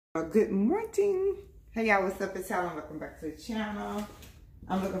Good morning. Hey y'all, what's up? It's Helen. Welcome back to the channel.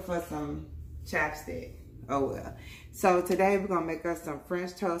 I'm looking for some chapstick. Oh well. So today we're gonna make us some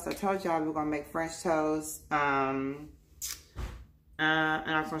French toast. I told y'all we're gonna make French toast. And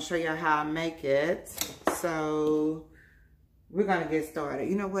I'm gonna show y'all how I make it. So we're gonna get started.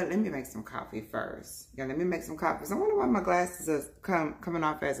 You know what? Let me make some coffee first. Yeah, let me make some coffee. So I wonder why my glasses are coming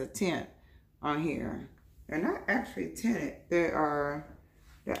off as a tint on here. They're not actually tinted.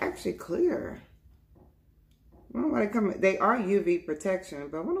 They're actually clear. I wonder why they are UV protection,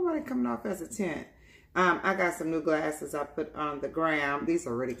 but I wonder why they're coming off as a tint. I got some new glasses I put on the gram. These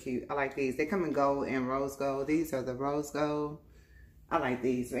are really cute. I like these. They come in gold and rose gold. These are the rose gold. I like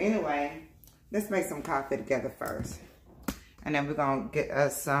these. But anyway, let's make some coffee together first. And then we're going to get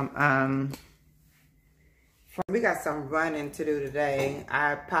us some, we got some running to do today.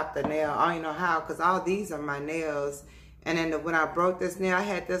 I popped the nail. I don't even know how, because all these are my nails. And then when I broke this nail, I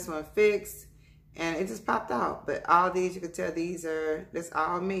had this one fixed. And it just popped out. But all these, you can tell this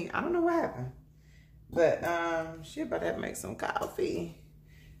all me. I don't know what happened. But, shit, about to make some coffee.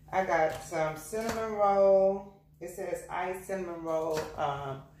 I got some cinnamon roll. It says iced cinnamon roll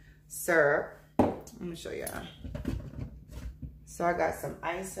syrup. Let me show y'all. So I got some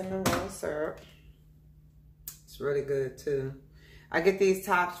iced cinnamon roll syrup. It's really good too. I get these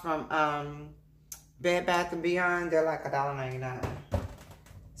tops from Bed Bath & Beyond. They're like $1.99.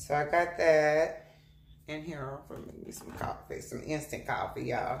 So I got that in here for me some coffee, some instant coffee,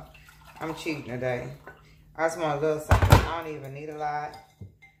 y'all. I'm cheating today. I just want a little something. I don't even need a lot.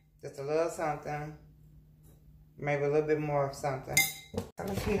 Just a little something. Maybe a little bit more of something. I'm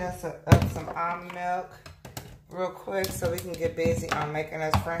gonna heat us up some almond milk real quick so we can get busy on making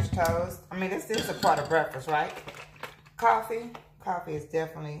us French toast. I mean, this is a part of breakfast, right? Coffee. Coffee is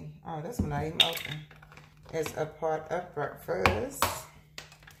definitely, oh, this one not even open. It's a part of breakfast.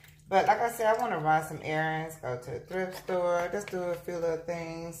 But like I said, I want to run some errands, go to the thrift store, just do a few little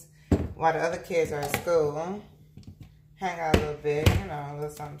things while the other kids are at school. Hang out a little bit, you know, a little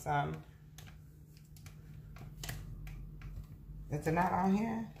something, something. Is it not on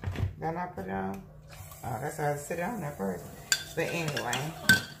here? Did I not put it on? Oh, that's why I sit it on there first. But anyway.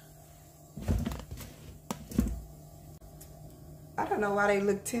 I don't know why they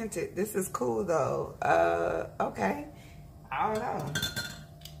look tinted. This is cool though. Okay. I don't know.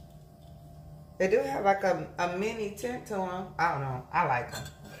 They do have like a mini tint to them. I don't know. I like them.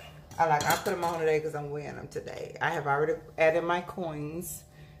 I put them on today because I'm wearing them today. I have already added my coins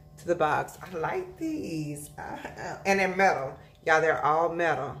to the box. I like these. And they're metal. Y'all, they're all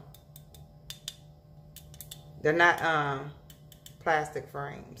metal. They're not plastic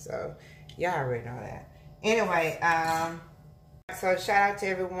frames. So, y'all already know that. Anyway, so shout out to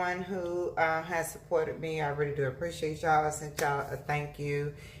everyone who has supported me. I really do appreciate y'all. I sent y'all a thank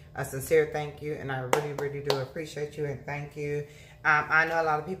you. A sincere thank you, and I really, really do appreciate you and thank you. I know a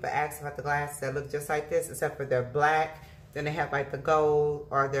lot of people ask about the glasses that look just like this, except for they're black. Then they have like the gold,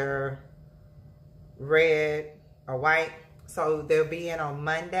 or they're red or white. So they'll be in on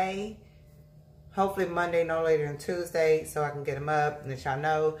Monday. Hopefully Monday, no later than Tuesday, so I can get them up and let y'all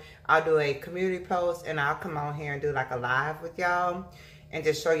know. I'll do a community post, and I'll come on here and do like a live with y'all and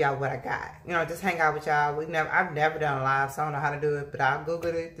just show y'all what I got. You know, just hang out with y'all. I've never done a live, so I don't know how to do it, but I'll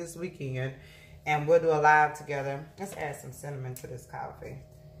Google it this weekend, and we'll do a live together. Let's add some cinnamon to this coffee.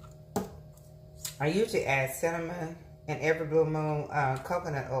 I usually add cinnamon and every blue moon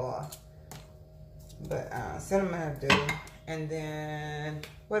coconut oil, but cinnamon I do. And then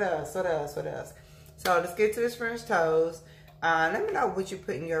what else? So let's get to this French toast. Let me know what you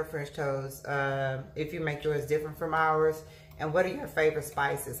put in your French toast. If you make yours different from ours. And what are your favorite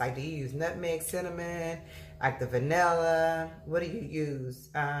spices? Like, do you use nutmeg, cinnamon, like the vanilla? What do you use?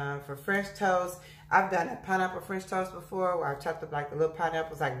 For French toast, I've done a pineapple French toast before where I chopped up like the little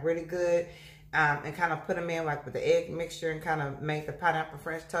pineapples like really good and kind of put them in like with the egg mixture and kind of make the pineapple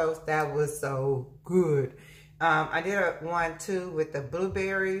French toast. That was so good. I did one too with the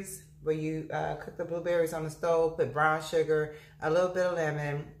blueberries where you cook the blueberries on the stove, put brown sugar, a little bit of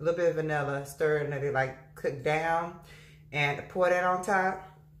lemon, a little bit of vanilla, stir it and let it like cook down. And pour that on top.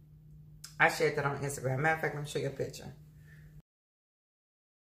 I shared that on Instagram. Matter of fact, let me show you a picture.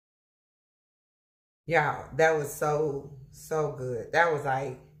 Y'all, that was so good. That was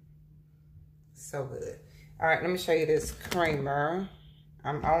like, so good. All right, let me show you this creamer.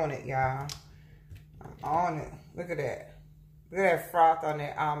 I'm on it, y'all. I'm on it. Look at that. Look at that froth on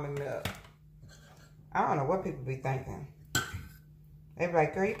that almond milk. I don't know what people be thinking. They be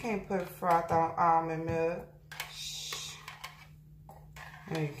like, girl, you can't put froth on almond milk.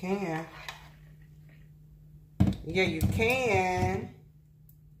 Yeah, you can. Yeah, you can.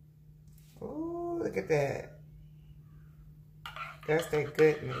 look at that. That's that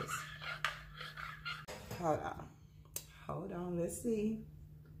goodness. Hold on. Hold on, let's see.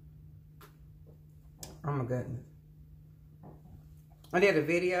 Oh my goodness. I did a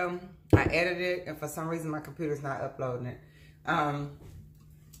video, I edited it, and for some reason my computer's not uploading it. I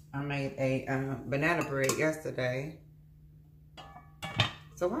made a banana bread yesterday.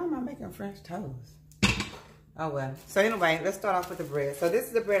 So why am I making French toast? Oh well. So anyway, let's start off with the bread. So this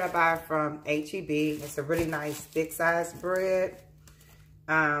is the bread I buy from HEB. It's a really nice thick size bread.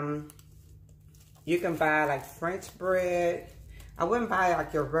 You can buy like French bread. I wouldn't buy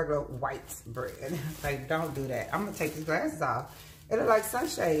like your regular white bread. Like, don't do that. I'm gonna take these glasses off. They look like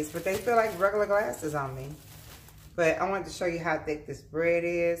sunshades, but they feel like regular glasses on me. But I wanted to show you how thick this bread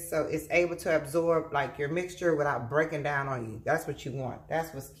is. So it's able to absorb like your mixture without breaking down on you. That's what you want.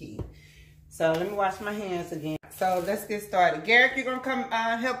 That's what's key. So let me wash my hands again. So let's get started. Garrick, you gonna come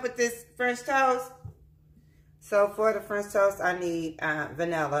help with this French toast? So for the French toast, I need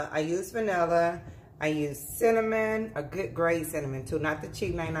vanilla. I use vanilla. I use cinnamon, a good grade cinnamon too, not the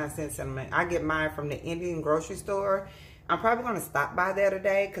cheap 99-cent cinnamon. I get mine from the Indian grocery store. I'm probably gonna stop by there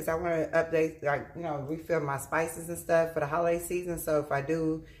today because I want to update, like, you know, refill my spices and stuff for the holiday season. So if I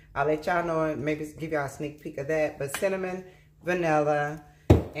do, I'll let y'all know and maybe give y'all a sneak peek of that. But cinnamon, vanilla,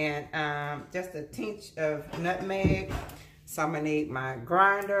 and just a tinge of nutmeg. So I'm gonna need my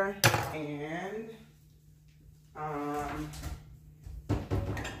grinder and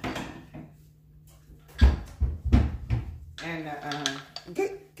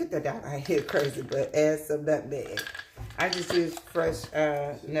get that down out here crazy, but add some nutmeg. I just use fresh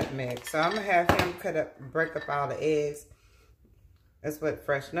nutmeg. So I'm gonna have him break up all the eggs. That's what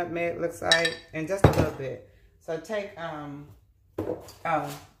fresh nutmeg looks like, and just a little bit. So take and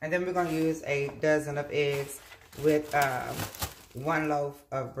then we're gonna use a dozen of eggs with 1 loaf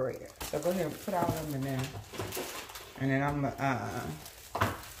of bread. So go ahead and put all of them in there, and then I'm gonna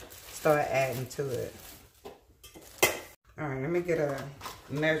start adding to it. All right, let me get a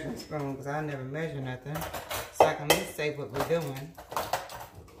measuring spoon because I never measure nothing, so I can at least say what we're doing.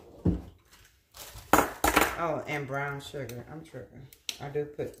 Oh, and brown sugar. I'm tripping. I do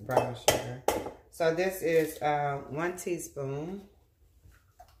put brown sugar. So this is 1 teaspoon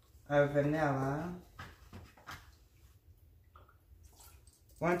of vanilla.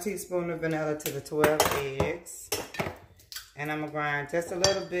 1 teaspoon of vanilla to the 12 eggs. And I'm gonna grind just a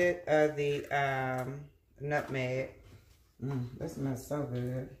little bit of the nutmeg. That smells so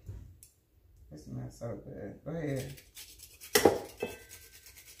good. This smells so good. Go ahead.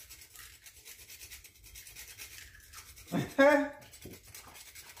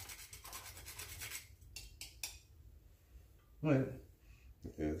 Look.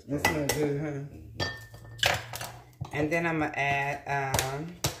 It smells good, huh? And then I'm gonna add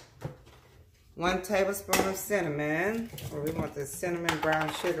 1 tablespoon of cinnamon. Or we want the cinnamon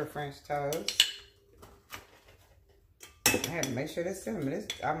brown sugar French toast. I had to make sure this cinnamon. This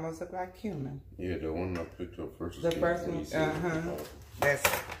almost look like cumin. Yeah, the one I picked up first. The first one, That's.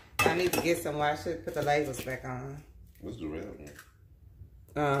 I need to get some. I should put the labels back on. What's the red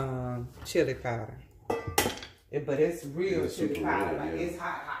one? Chili powder. But it's real chili powder. Like, it's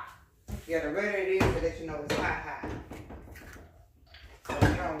hot. Yeah, the redder it is, the let you know it's hot. So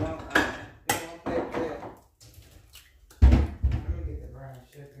you don't want play with that. Let me get the brown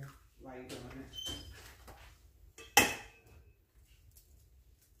sugar while you're doing it.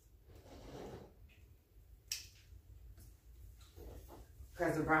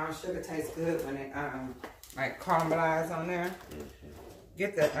 Because the brown sugar tastes good when it like caramelizes on there.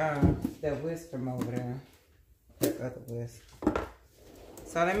 Get the that whisk from over there. That other whisk.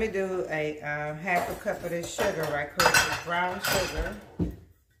 So let me do a half a cup of this sugar right quick. This brown sugar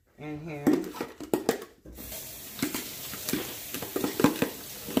in here.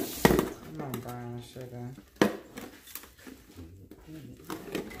 Come on, brown sugar.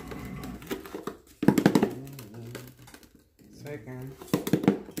 Second.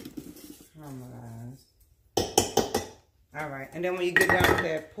 Caramelize. All right, and then when you get down to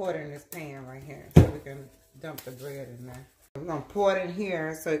that, pour it in this pan right here so we can dump the bread in there. We're gonna pour it in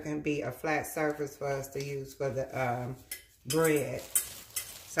here so it can be a flat surface for us to use for the bread.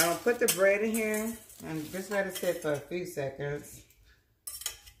 So I'm gonna put the bread in here and just let it sit for a few seconds.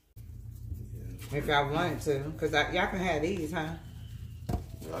 If y'all wanted to, because y'all can have these, huh?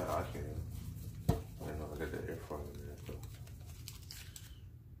 Yeah, I can. I know I got that air fryer in there, so.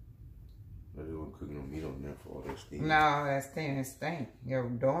 But they won't cook no meat on there for all that steam. No, that steam is stink. Your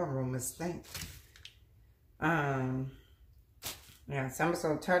dorm room is stink. Yeah, so I'm just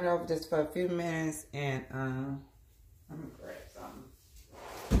gonna turn it over just for a few minutes and I'm gonna grab something.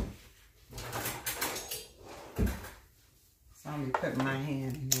 don't be putting my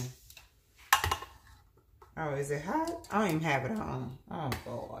hand in there. Oh, is it hot? I don't even have it on. Oh,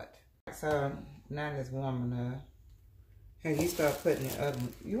 God. So, now it's warm enough. Hey, you start putting it up.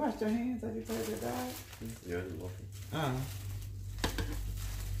 You wash your hands after you take it out? Yeah, you're welcome. Oh.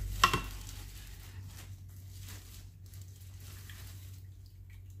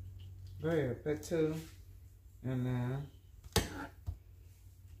 Go ahead, put 2. And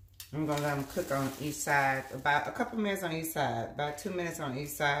I'm gonna let them cook on each side. About a couple minutes on each side. About 2 minutes on each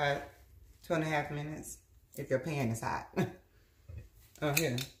side. 2.5 minutes. If your pan is hot. Oh,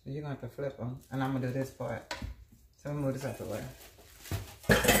 here. You're going to have to flip them. And I'm going to do this part. So I'm going to move this out the way.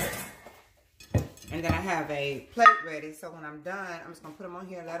 And then I have a plate ready. So when I'm done, I'm just going to put them on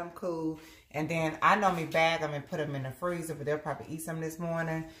here, let them cool. And then I normally bag them and put them in the freezer. But they'll probably eat some this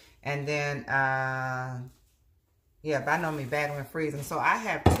morning. And then, yeah, but I normally bag them and freeze them. So I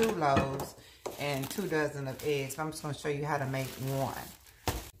have 2 loaves and 2 dozen of eggs. So I'm just going to show you how to make one.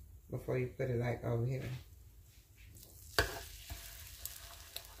 Before you put it like over here.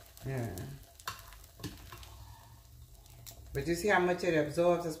 Yeah. But you see how much it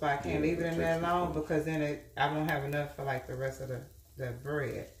absorbs? That's why I can't leave it in there long, because then I won't have enough for like the rest of the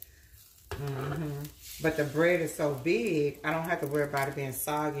bread. But the bread is so big, I don't have to worry about it being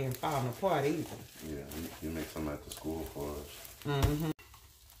soggy and falling apart either. Yeah, you make some at the school for us.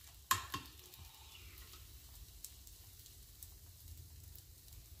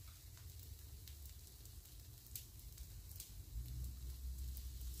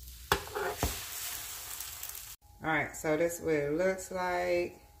 Alright, so this is what it looks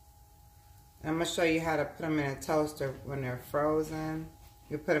like. I'm going to show you how to put them in a toaster when they're frozen.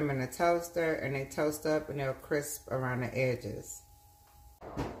 You put them in a toaster and they toast up and they'll crisp around the edges.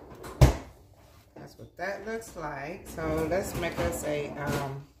 That's what that looks like. So let's make us a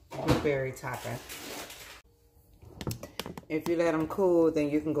blueberry topping. If you let them cool, then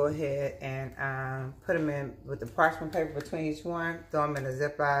you can go ahead and put them in with the parchment paper between each one. Throw them in a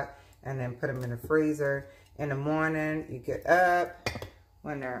Ziploc and then put them in the freezer. In the morning, you get up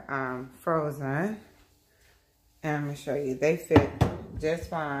when they're frozen. And I'm going to show you. They fit just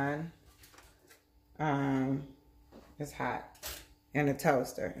fine. It's hot in the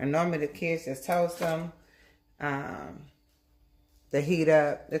toaster. And normally the kids just toast them. They heat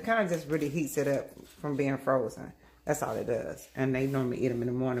up. It kind of just really heats it up from being frozen. That's all it does. And they normally eat them in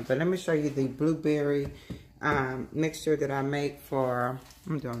the morning. But let me show you the blueberry mixture that I make for,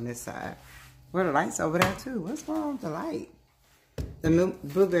 I'm doing this side. Well, the light's over there too. What's wrong with the light? The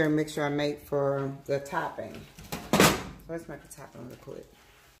blueberry mixture I make for the topping. So let's make the topping real quick.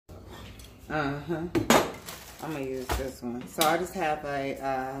 I'm gonna use this one. So I just have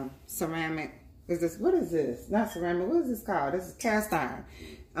a ceramic. What is this? Not ceramic. What is this called? This is cast iron.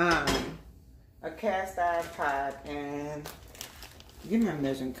 A cast iron pot, and give me a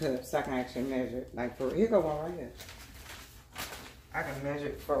measuring cup so I can actually measure it. Like for here go one right here. I can measure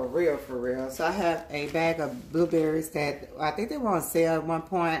it for real, for real. So I have a bag of blueberries that I think they were on sale at one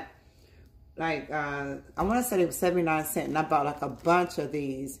point. Like, I want to say they were 79 cents, and I bought like a bunch of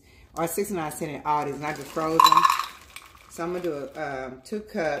these, or 69 cents in all these, and I just froze them. So I'm going to do 2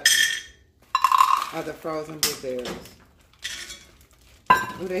 cups of the frozen blueberries.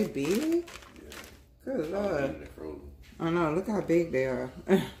 Oh, they big? Yeah. Good Lord. I know, look how big they are.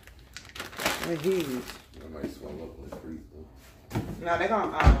 They're huge. They might swell up when they freeze. No, they're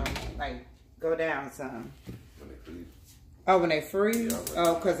gonna like go down some. When they freeze. Oh, when they freeze? Yeah,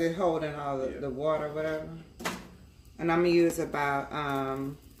 Oh, because it's holding all the water or whatever. And I'm gonna use about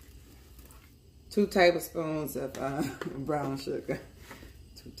 2 tablespoons of brown sugar.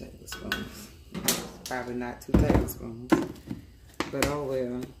 2 tablespoons. Probably not 2 tablespoons. But oh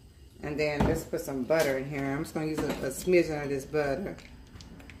well. And then let's put some butter in here. I'm just gonna use a smidgen of this butter.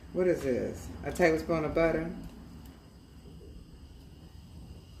 What is this? A tablespoon of butter?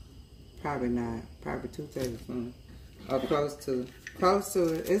 Probably not. Probably 2 tablespoons. Or close to. Close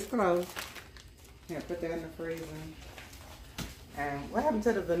to it. It's close. Here, put that in the freezer. And what happened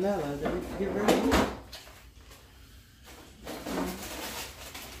to the vanilla? Did we get rid of it?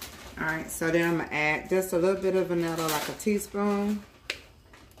 Alright, so then I'm going to add just a little bit of vanilla, like a teaspoon.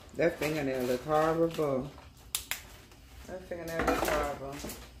 That fingernail look horrible. That fingernail look horrible.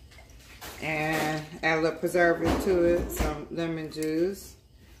 And add a little preservative to it. Some lemon juice.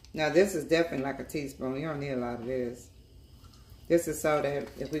 Now this is definitely like a teaspoon. You don't need a lot of this. This is so that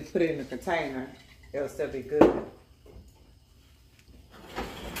if we put it in the container, it'll still be good.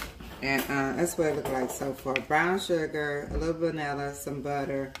 And that's what it looks like so far. Brown sugar, a little vanilla, some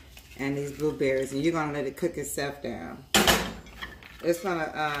butter, and these blueberries. And you're gonna let it cook itself down. It's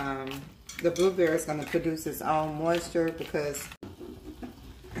gonna the blueberry is gonna produce its own moisture because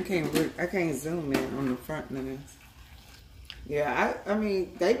I can't zoom in on the front of this. Yeah, I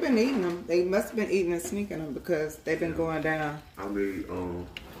mean they've been eating them. They must have been eating and sneaking them because they've been going down. I mean,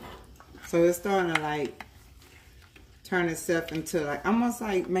 so it's starting to like turn itself into like almost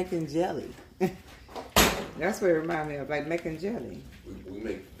like making jelly. That's what it reminds me of, like making jelly. We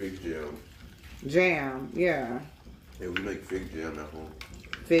make fig jam. Jam, yeah. Yeah, we make fig jam at home.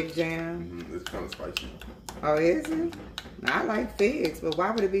 Fig jam? Mm-hmm. It's kind of spicy. Oh, is it? I like figs, but why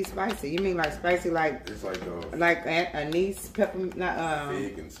would it be spicy? You mean like spicy like... It's like anise, peppermint,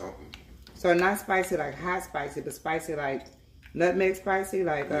 fig and something. So not spicy like hot spicy, but spicy like nutmeg spicy,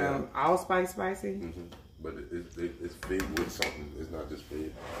 like allspice spicy? Mm-hmm. But it's fig with something. It's not just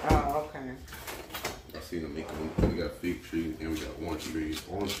fig. Oh, okay. I seen them making them. We got fig trees and we got orange trees.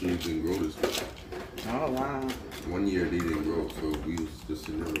 Orange trees didn't grow this year. Oh, wow. One year they didn't grow, so we was just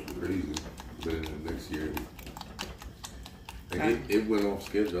sitting there looking crazy. But then the next year, it went off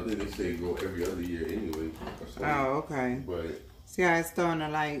schedule. I think they say it grow every other year anyway. Or something. Oh, okay. But see how it's starting to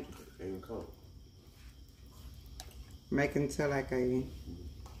like ain't come. Make into like a...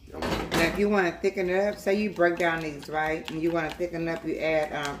 Now, if you want to thicken it up, say you break down these, right? And you want to thicken it up, you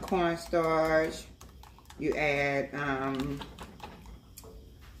add cornstarch. You add, I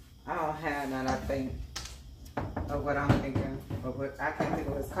don't have none, I think, of what I'm thinking, of what I can't think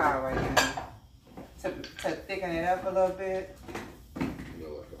of what it's called right now. To thicken it up a little bit.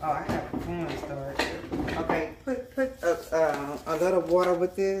 Oh, I have cornstarch. Okay, put a little water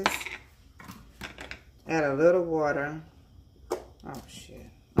with this. Add a little water. Oh, shit.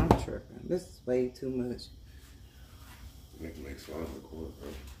 I'm tripping. This is way too much. Make fun of the corn, bro.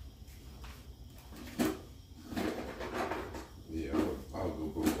 Yeah, I'll go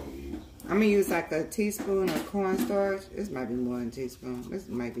both on these. I'm gonna use like a teaspoon of cornstarch. This might be more than a teaspoon. This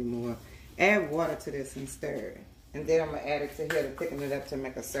might be more. Add water to this and stir it. And then I'm gonna add it to here to thicken it up to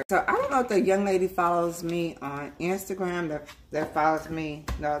make a syrup. So I don't know if the young lady follows me on Instagram that follows me.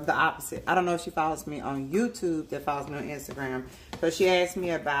 No, the opposite. I don't know if she follows me on YouTube that follows me on Instagram. So she asked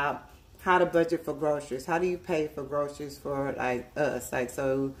me about how to budget for groceries. How do you pay for groceries for like us? Like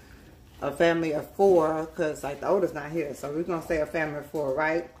so a family of 4, because like the oldest not here, so we're gonna say a family of 4,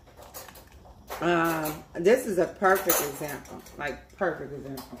 right? This is a perfect example, like perfect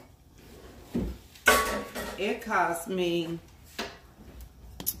example. It cost me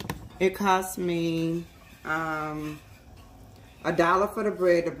 $1 for the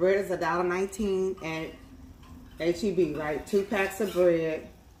bread. The bread is $1.19 at HEB, right? 2 packs of bread.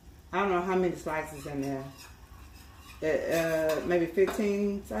 I don't know how many slices in there. Maybe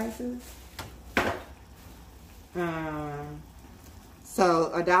 15 slices.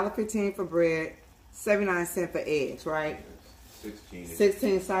 So $1.15 for bread, 79 cents for eggs, right?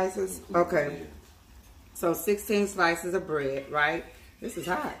 16 slices. Okay. So 16 slices of bread, right? This is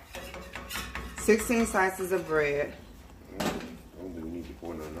hot. 16 slices of bread. I don't think we need to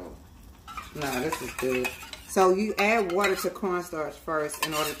pour none out. No, this is good. So you add water to cornstarch first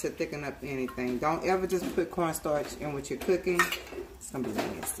in order to thicken up anything. Don't ever just put cornstarch in what you're cooking. It's gonna be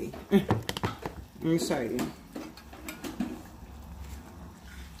nasty. Let me show you.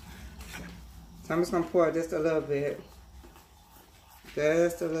 So I'm just gonna pour just a little bit.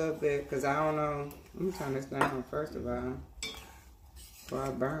 Just a little bit, because I don't know. Let me turn this down first of all, before I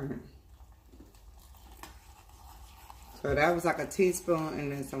burn it. So that was like a teaspoon and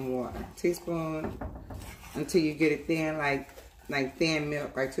then some water. Teaspoon until you get it thin, like thin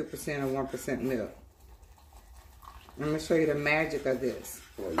milk, like 2% or 1% milk. I'm gonna show you the magic of this.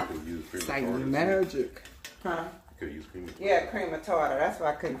 Well, you could use cream it's like magic. Huh? You could use cream of tartar. Yeah, cream of tartar. That's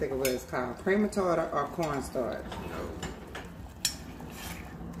why I couldn't think of what it's called. Cream of tartar or cornstarch. No.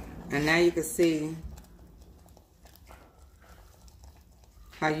 And now you can see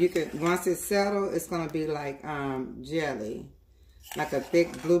how you could, once it's settled, it's going to be like jelly. Like a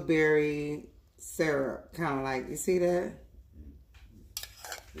thick blueberry syrup. Kind of like, you see that?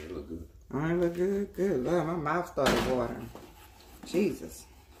 Yeah, it look good. Oh, it look good? Good Lord, my mouth started watering. Jesus.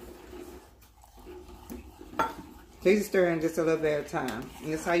 Please stir in just a little bit at a time.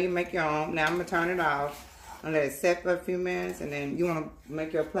 And that's how you make your own. Now I'm going to turn it off. And let it set for a few minutes, and then you want to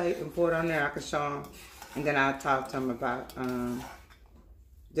make your plate and pour it on there. I can show them, and then I'll talk to them about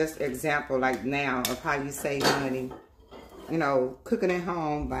just example like now of how you save money. You know, cooking at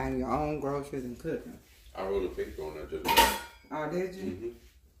home, buying your own groceries and cooking. I wrote a paper on that just now. Oh, did you?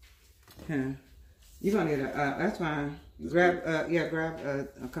 Mm-hmm. You're gonna get a. That's fine. Grab grab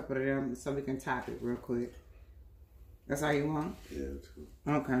a couple of them so we can top it real quick. That's all you want? Yeah, that's cool.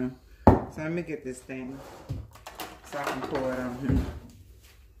 Okay. So let me get this thing so I can pour it on here.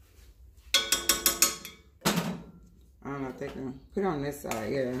 they can put it on this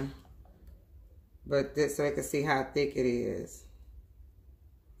side, yeah. But this, so they can see how thick it is.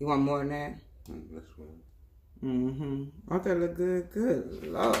 You want more than that? That's fine. Mm-hmm. Don't that look good? Good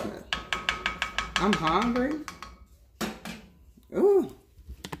Lord. I'm hungry. Ooh.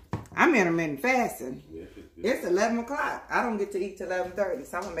 I'm intermittent fasting. Yeah, it's 11 o'clock. I don't get to eat till 11:30,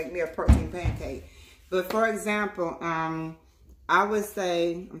 so I'm gonna make me a protein pancake. But for example, I would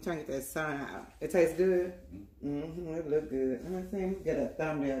say, I'm trying to get that sun out. It tastes good? Mm-hmm, it look good. Let me see, get a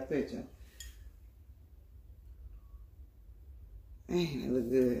thumbnail picture. Man, it look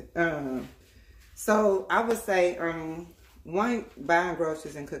good. So I would say, 1, buying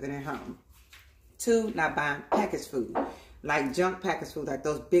groceries and cooking at home. 2, not buying packaged food, like junk packaged food, like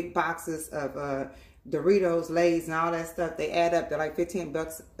those big boxes of Doritos, Lay's, and all that stuff. They add up. They're like 15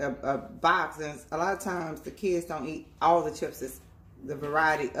 bucks a box, and a lot of times the kids don't eat all the chips, the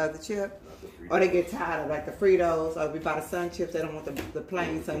variety of the chip, or they get tired of like the Fritos, or we buy the Sun chips. They don't want the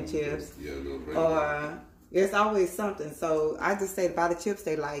plain Sun chips, or it's always something. So I just say buy the chips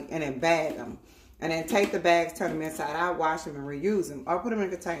they like and then bag them. And then take the bags, turn them inside out, wash them, and reuse them. Or put them in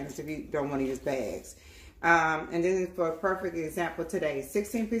containers if you don't want to use bags. And then for a perfect example today,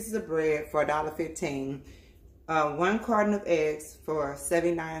 16 pieces of bread for $1.15. 1 carton of eggs for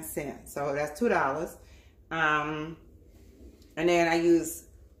 79 cents. So that's $2. And then I use,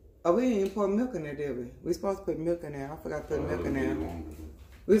 oh, we didn't even pour milk in there, did we? We supposed to put milk in there. I forgot to put milk in there.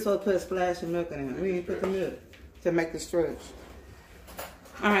 We supposed to put a splash of milk in there. We didn't put the milk to make the stretch.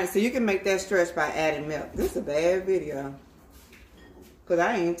 Alright, so you can make that stretch by adding milk. This is a bad video, because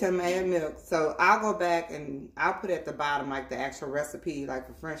I didn't even tell them to add milk. So I'll go back and I'll put at the bottom like the actual recipe, like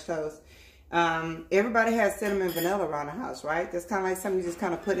for French toast. Everybody has cinnamon vanilla around the house, right? That's kind of like something you just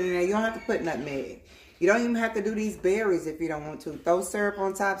kind of put in there. You don't have to put nutmeg. You don't even have to do these berries if you don't want to. Throw syrup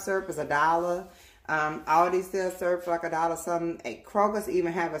on top. Syrup is $1. Aldi sells syrup for like $1 something. Kroger's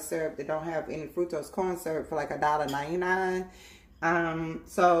even have a syrup that don't have any fructose corn syrup for like $1.99.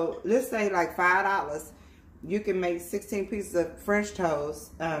 So let's say like $5. You can make 16 pieces of French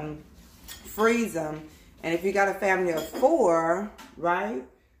toast, freeze them, and if you got a family of 4, right?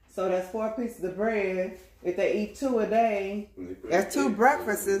 So that's 4 pieces of bread. If they eat 2 a day, that's 2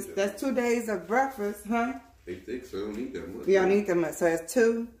 breakfasts. That's 2 days of breakfast, huh? They think so. Don't need that much. You don't need that much. So it's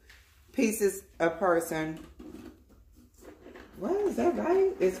 2 pieces a person. What is that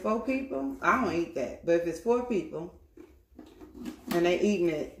right? It's 4 people. I don't eat that, but if it's 4 people. And they eating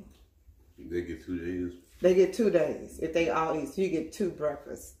it. They get 2 days. They get 2 days if they all eat. So you get 2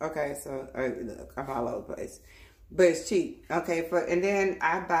 breakfasts. Okay, so look, I'm all over the place, but it's cheap. Okay, and then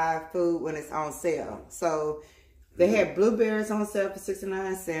I buy food when it's on sale. So they had blueberries on sale for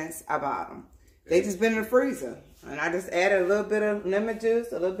 69 cents. I bought them. They just been in the freezer, and I just added a little bit of lemon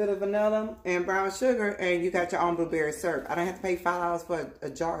juice, a little bit of vanilla, and brown sugar, and you got your own blueberry syrup. I don't have to pay $5 for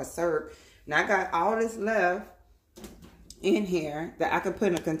a jar of syrup. Now I got all this left in here that I can put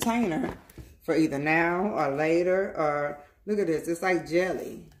in a container for either now or later, or look at this, it's like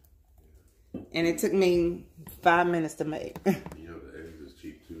jelly, and it took me 5 minutes to make. You know, the eggs is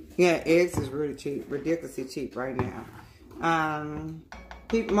cheap too. Yeah, eggs is really cheap, ridiculously cheap right now.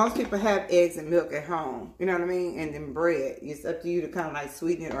 Most people have eggs and milk at home, you know what I mean, and then bread. It's up to you to kind of like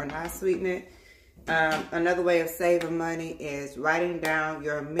sweeten it or not sweeten it. Another way of saving money is writing down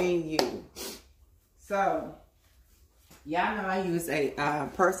your menu. So y'all know I use a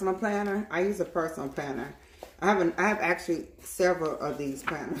personal planner. I use a personal planner. I have actually several of these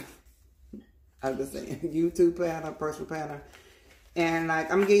planners. I'm just saying, YouTube planner, personal planner. And like,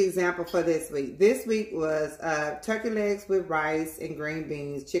 I'm gonna give you an example for this week. This week was turkey legs with rice and green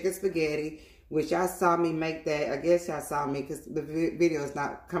beans, chicken spaghetti, which y'all saw me make that. I guess y'all saw me because the video is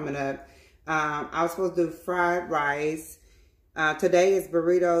not coming up. I was supposed to do fried rice. Today is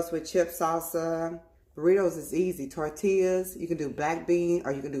burritos with chip salsa. Burritos is easy. Tortillas, you can do black bean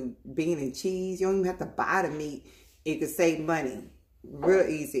or you can do bean and cheese. You don't even have to buy the meat. You can save money. Real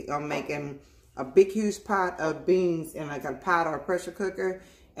easy on making a big huge pot of beans in like a pot or a pressure cooker,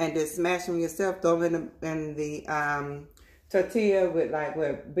 and just smash them yourself. Throw them in the tortilla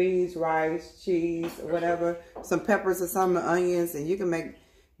with beans, rice, cheese, or whatever, some peppers or some onions, and you can make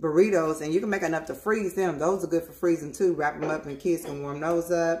burritos, and you can make enough to freeze them. Those are good for freezing too. Wrap them up and kids can warm those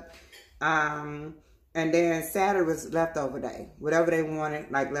up. And then Saturday was leftover day. Whatever they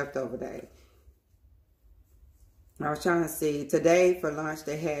wanted, like leftover day. I was trying to see. Today for lunch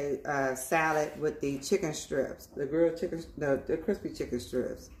they had salad with the chicken strips, the grilled chicken, the crispy chicken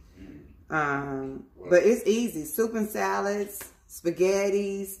strips. But it's easy. Soup and salads,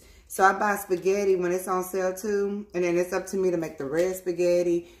 spaghettis. So I buy spaghetti when it's on sale too, and then it's up to me to make the red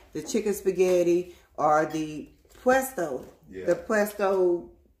spaghetti, the chicken spaghetti, or the Puesto. Yeah. The Puesto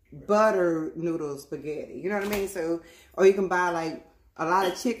butter noodle spaghetti. You know what I mean? So, or you can buy like a lot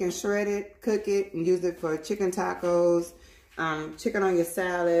of chicken shredded, cook it, and use it for chicken tacos, chicken on your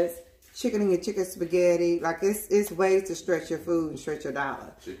salads, chicken in your chicken spaghetti. Like it's ways to stretch your food and stretch your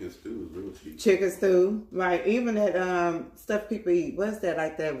dollar. Chicken stew is real cheap. Chicken stew, right? Even that stuff people eat. What's that?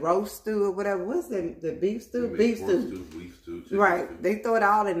 Like that roast stew or whatever. What's that? The beef stew? Beef stew. Beef stew. Right. Stew. They throw it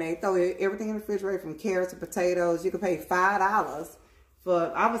all in there. They throw everything in the refrigerator from carrots to potatoes. You can pay $5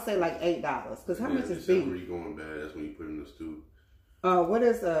 for, I would say like $8. Because how much is beef? When you going bad, that's when you put in the stew. What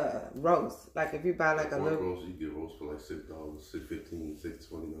is a roast? Like if you buy like a little roast, you get roast for like $6, $6.15,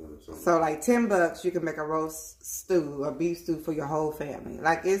 $6.29 or something. So like $10, you can make a roast stew or beef stew for your whole family.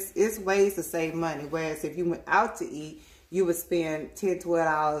 Like it's ways to save money. Whereas if you went out to eat, you would spend $10,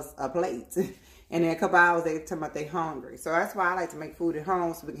 $12 a plate, and in a couple hours they tell about they hungry. So that's why I like to make food at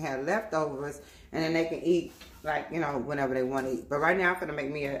home so we can have leftovers, and then they can eat like whenever they want to eat. But right now I'm gonna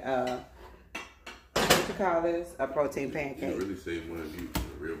make me a what you call this? A protein pancake. You really save money if you're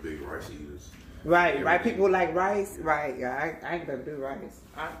real big rice eaters. Right, right. People like rice. Right, yeah. I ain't gonna do rice.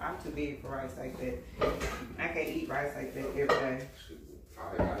 I'm too big for rice like that. I can't eat rice like that every day.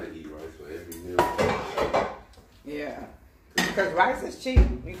 I gotta eat rice for every meal. Yeah. Because rice is cheap.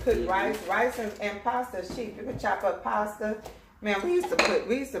 You cook rice and pasta is cheap. You can chop up pasta. Man, we used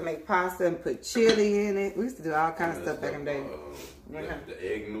to make pasta and put chili in it. We used to do all kinds of stuff back in the day. The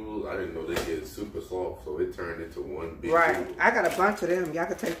egg noodles, I didn't know they get super soft, so it turned into one big noodle. I got a bunch of them. Y'all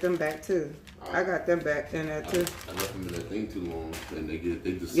can take them back too. I got them back in there too. I left them in that thing too long, and they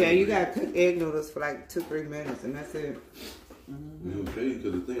just you gotta cook egg noodles for like 2-3 minutes, and that's it. It was okay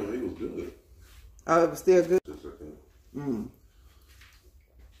because the thing I made was good. Oh, it was still good. Just like that.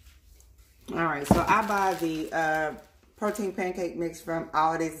 All right, so I buy the protein pancake mix from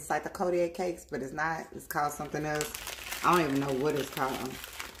Aldi's. It's like the Kodiak cakes, but it's not. It's called something else. I don't even know what it's called.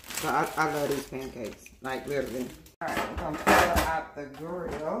 But I love these pancakes, like literally. All right, we're gonna pull out the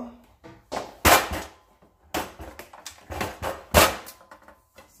grill.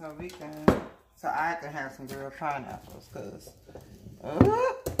 So I can have some grilled pineapples, cause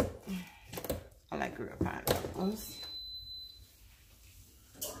I like grilled pineapples.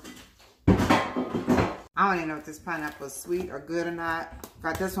 I don't even know if this pineapple is sweet or good or not.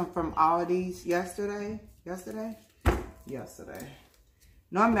 Got this one from Aldi's yesterday. Yesterday.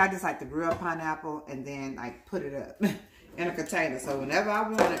 Normally I just like to grill pineapple and then like put it up in a container. So whenever I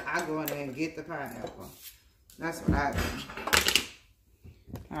want it, I go in there and get the pineapple. That's what I do.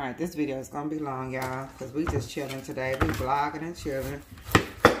 All right, this video is gonna be long, y'all, because we just chilling today. We vlogging and chilling.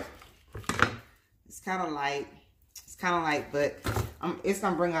 It's kind of light. But it's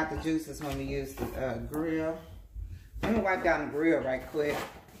gonna bring out the juices when we use the grill. Let me wipe down the grill right quick.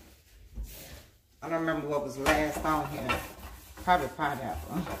 I don't remember what was last on here. Probably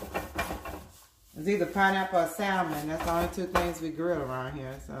pineapple. It's either pineapple or salmon. That's the only two things we grill around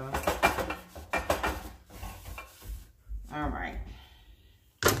here. So, all right.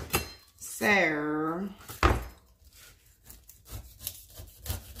 So,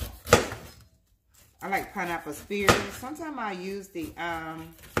 I like pineapple spears. Sometimes I use the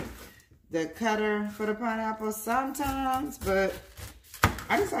cutter for the pineapple sometimes, but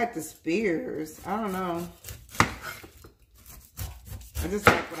I just like the spears. I don't know. I just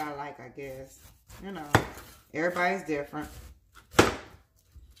like what I like, I guess. You know, everybody's different.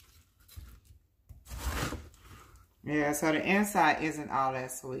 Yeah, so the inside isn't all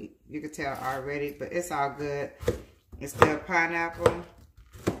that sweet. You can tell already, but it's all good. It's still pineapple.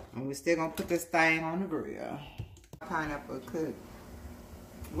 And we're still gonna put this thing on the grill. Pineapple cooked.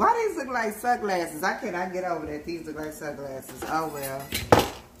 Why these look like sunglasses? I cannot get over that. These look like sunglasses. Oh well.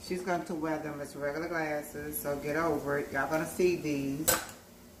 She's going to wear them as regular glasses, so get over it. Y'all gonna see these.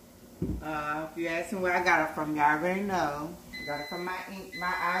 If you ask me where I got it from, y'all already know. I got it from my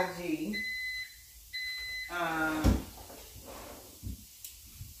IG.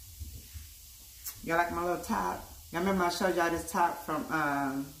 Y'all like my little top? Y'all remember I showed y'all this top from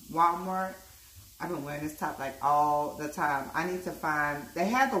Walmart? I've been wearing this top like all the time. I need to find, they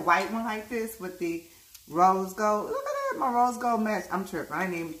had the white one like this with the rose gold. Look at that, my rose gold match. I'm tripping, I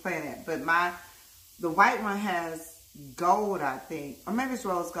ain't even playing that. But the white one has gold, I think. Or maybe it's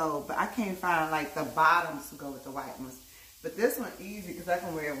rose gold, but I can't find like the bottoms to go with the white ones. But this one easy because I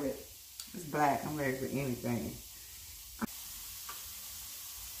can wear it with, it's black, I can wear it with anything.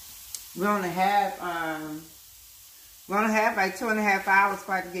 We only have like 2.5 hours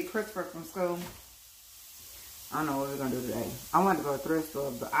before I can get Christopher from school. I don't know what we're gonna do today. I wanted to go to a thrift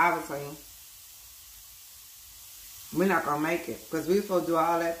store, but obviously we're not gonna make it because we're supposed to do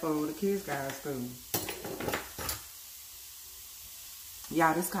all that for the kids got to school.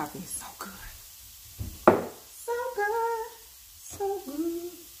 Y'all, this coffee is so good. So good. So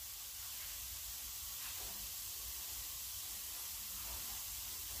good.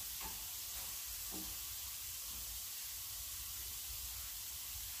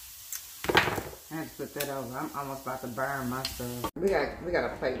 I had to put that over. I'm almost about to burn myself. We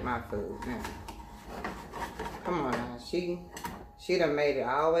gotta plate my food now. Come on now. She done made it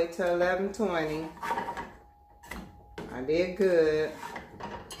all the way to 11:20. I did good.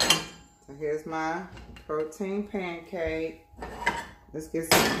 So here's my protein pancake. Let's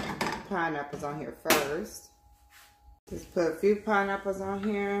get some pineapples on here first. Just put a few pineapples on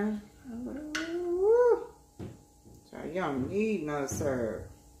here. So you don't need no syrup.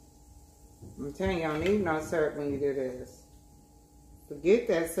 I'm telling you, you don't need no syrup when you do this. Forget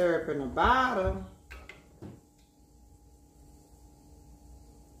that syrup in the bottle.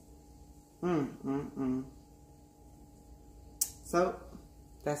 So,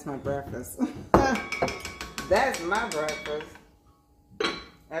 that's my breakfast. That's my breakfast.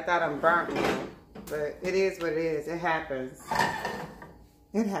 I thought I'm burnt now, but it is what it is. It happens.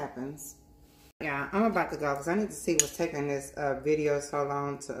 It happens. Yeah, I'm about to go because I need to see what's taking this video so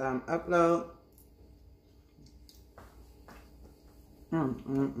long to upload. I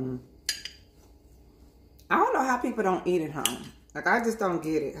don't know how people don't eat at home. Like, I just don't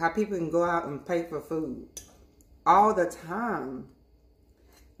get it. How people can go out and pay for food all the time.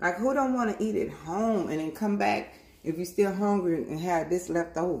 Like, who don't want to eat at home and then come back if you're still hungry and have this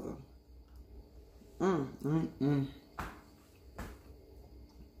left over?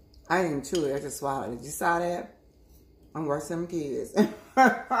 I didn't chew it. I just swallowed it. You saw that? I'm worse than kids.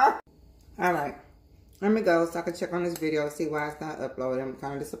 All right. Let me go so I can check on this video, see why it's not uploaded. I'm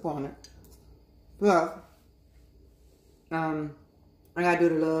kind of disappointed. But, I got to do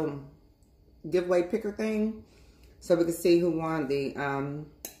the little giveaway picker thing so we can see who won the,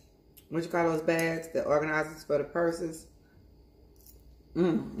 what you call those bags? The organizers for the purses.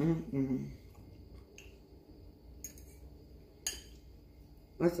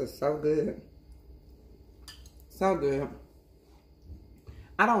 This is so good. So good.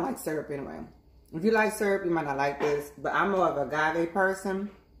 I don't like syrup anyway. If you like syrup, you might not like this. But I'm more of a agave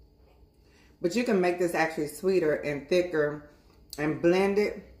person. But you can make this actually sweeter and thicker and blend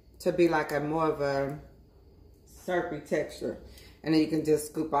it to be like a more of a syrupy texture. And then you can just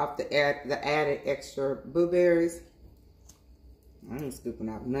scoop off the added extra blueberries. I ain't scooping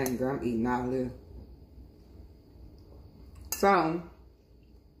out nothing, girl. I'm eating all this. So,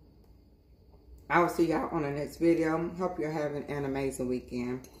 I will see y'all on the next video. Hope you're having an amazing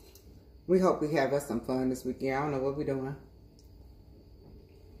weekend. We hope we have us some fun this weekend. I don't know what we're doing.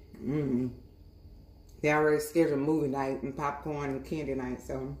 They already scheduled movie night and popcorn and candy night,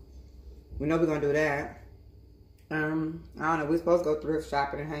 so we know we're gonna do that. I don't know. We're supposed to go thrift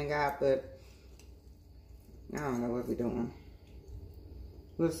shopping and hang out, but I don't know what we're doing.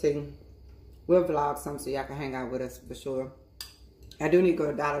 We'll see. We'll vlog some so y'all can hang out with us for sure. I do need to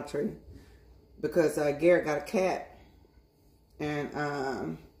go to Dollar Tree because Garrett got a cat, and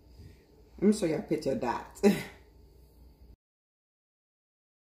let me show y'all a picture of Dot.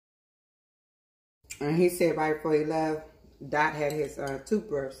 And he said right before he left, Dot had his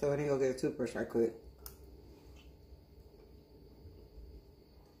toothbrush, so I need to go get a toothbrush right quick.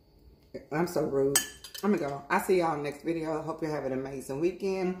 I'm so rude. I'm gonna go. I'll see y'all in the next video. I hope you have an amazing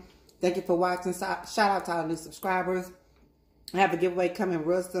weekend. Thank you for watching. Shout out to all the new subscribers. I have a giveaway coming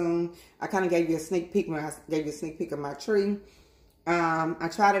real soon. I kind of gave you a sneak peek when I gave you a sneak peek of my tree. I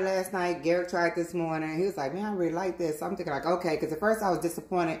tried it last night. Garrett tried it this morning. He was like, man, I really like this. So I'm thinking like, okay, because at first I was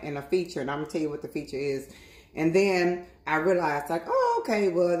disappointed in the feature, and I'm going to tell you what the feature is. And then I realized like, oh, okay,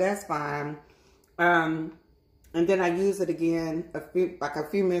 well, that's fine. And then I used it again a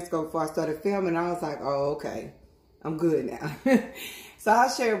few minutes ago before I started filming. I was like, oh, okay, I'm good now. So I'll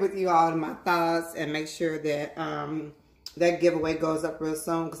share with you all my thoughts and make sure that that giveaway goes up real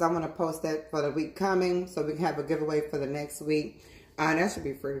soon, because I'm going to post that for the week coming so we can have a giveaway for the next week. That should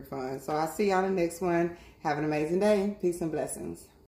be pretty fun. So I'll see y'all in the next one. Have an amazing day. Peace and blessings.